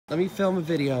Let me film a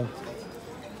video.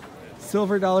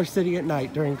 Silver Dollar City at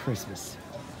night during Christmas.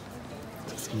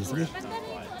 Excuse me.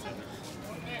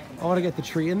 I want to get the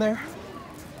tree in there,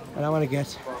 and I want to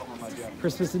get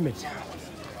Christmas in Midtown.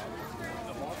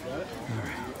 All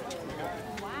right.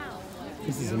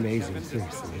 This is amazing,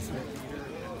 seriously, isn't it?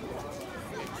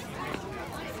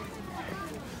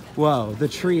 Whoa, the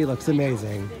tree looks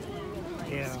amazing.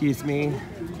 Yeah. Excuse me.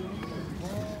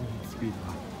 Speed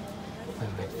walk.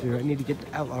 I need to get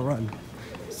to Outlaw Run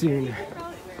soon.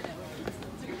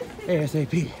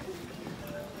 ASAP.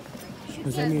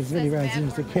 Because I need as many rides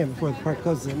as I can before the park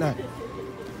closes at 9.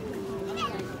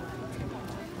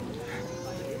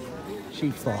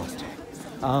 Chiefs lost.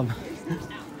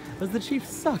 Does the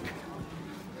Chiefs suck?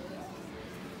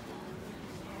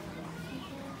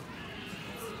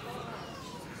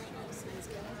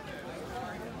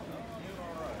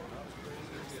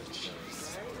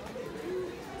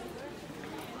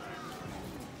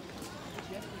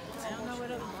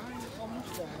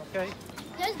 Okay.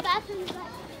 There's bathrooms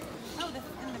back. Oh, in the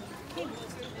cave.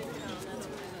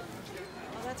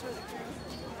 Oh, that's where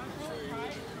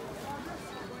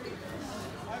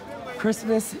the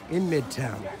Christmas in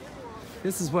Midtown.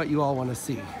 This is what you all want to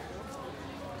see.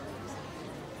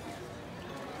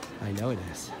 I know it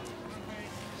is.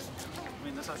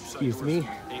 Excuse me.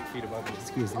 8 feet above me.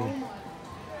 Excuse me.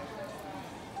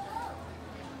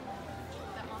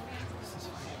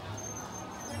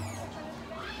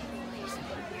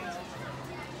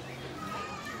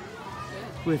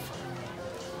 With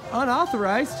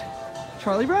unauthorized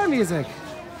Charlie Brown music.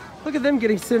 Look at them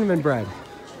getting cinnamon bread.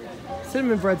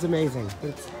 Cinnamon bread's amazing,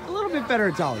 but it's a little bit better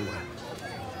at Dollywood.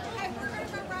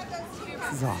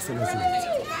 This is awesome, isn't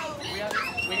it?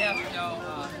 We have to know.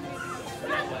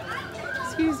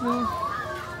 Excuse me.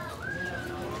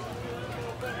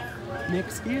 Nick,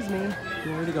 excuse me.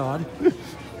 Glory to God.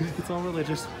 It's all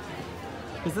religious.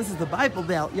 Because this is the Bible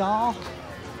Belt, y'all.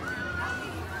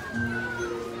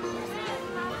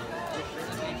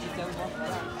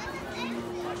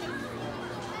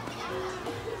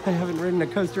 I haven't ridden a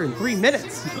coaster in 3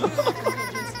 minutes. 1,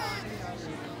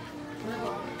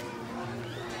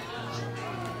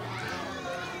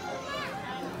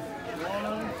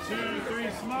 2, 3,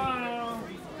 smile.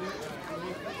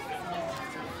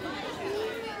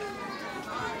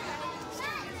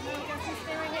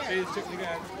 Hey, check the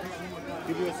guy.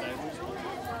 Give you a side.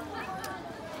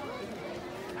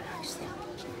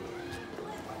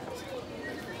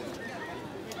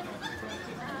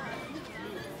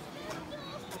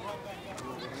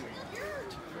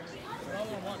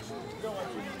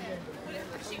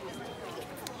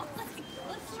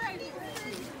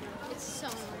 It's so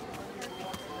annoying.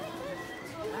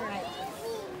 Alright.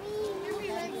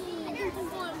 I can go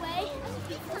away.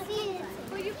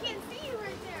 Well, you can't see you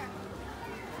right there.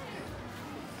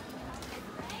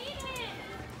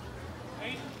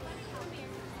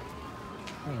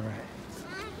 All right.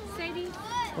 Sadie.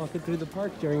 Walking through the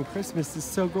park during Christmas is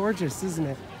so gorgeous, isn't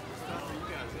it?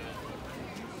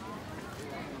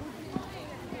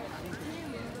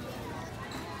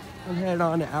 I'm headed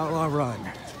on to Outlaw Run.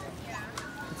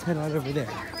 Let's head on over there.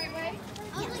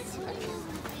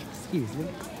 Excuse me.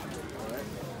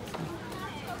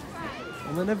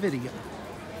 I'm in a video.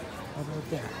 How about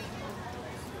that?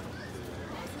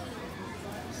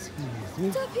 Excuse me.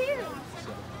 It's up here.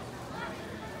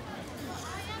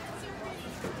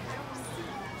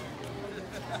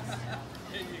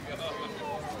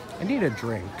 I need a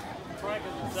drink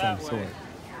of some sort.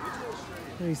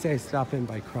 What do you say I stop in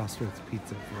by Crossroads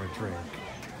Pizza for a drink?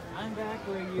 I'm back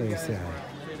where What you do you guys say? are.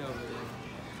 Right over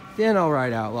there. Then I'll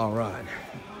ride Outlaw Run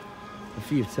a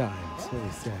few times. What do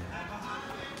you say?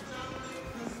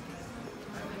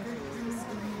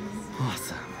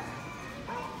 Awesome.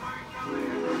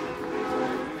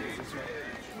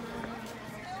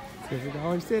 Silver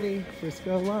Dollar City,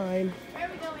 Frisco line.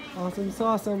 Awesome,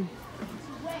 awesome.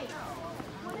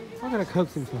 I'll go to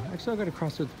Coke and Phil. Actually, I'll go to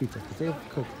Crossroads Pizza because they have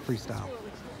Coke freestyle.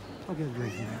 I'll get a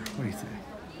drink in there. What do you say?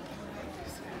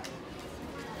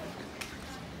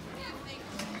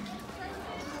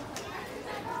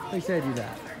 They say do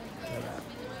that.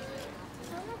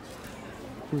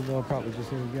 People are probably just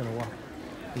gonna walk.